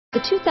The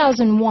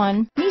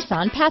 2001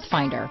 Nissan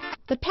Pathfinder.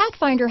 The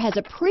Pathfinder has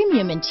a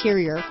premium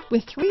interior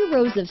with 3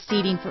 rows of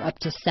seating for up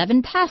to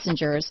 7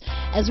 passengers,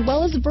 as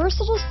well as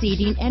versatile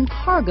seating and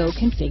cargo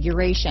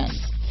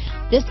configurations.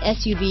 This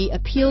SUV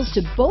appeals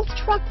to both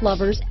truck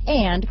lovers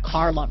and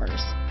car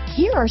lovers.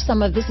 Here are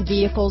some of this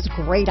vehicle's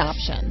great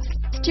options: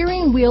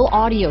 steering wheel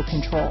audio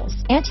controls,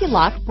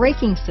 anti-lock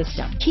braking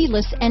system,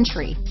 keyless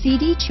entry,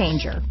 CD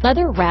changer,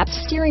 leather-wrapped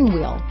steering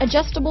wheel,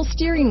 adjustable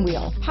steering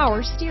wheel,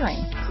 power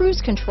steering,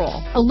 cruise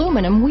control,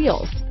 aluminum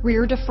wheels,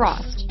 rear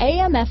defrost,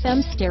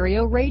 AM/FM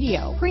stereo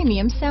radio,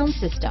 premium sound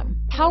system,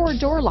 power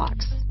door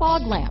locks,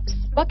 fog lamps,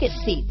 bucket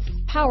seats,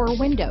 power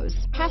windows,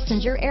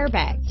 passenger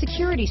airbag,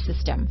 security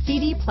system,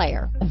 CD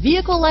player. A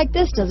vehicle like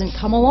this doesn't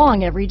come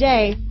along every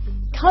day.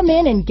 Come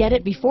in and get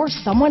it before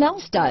someone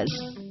else does.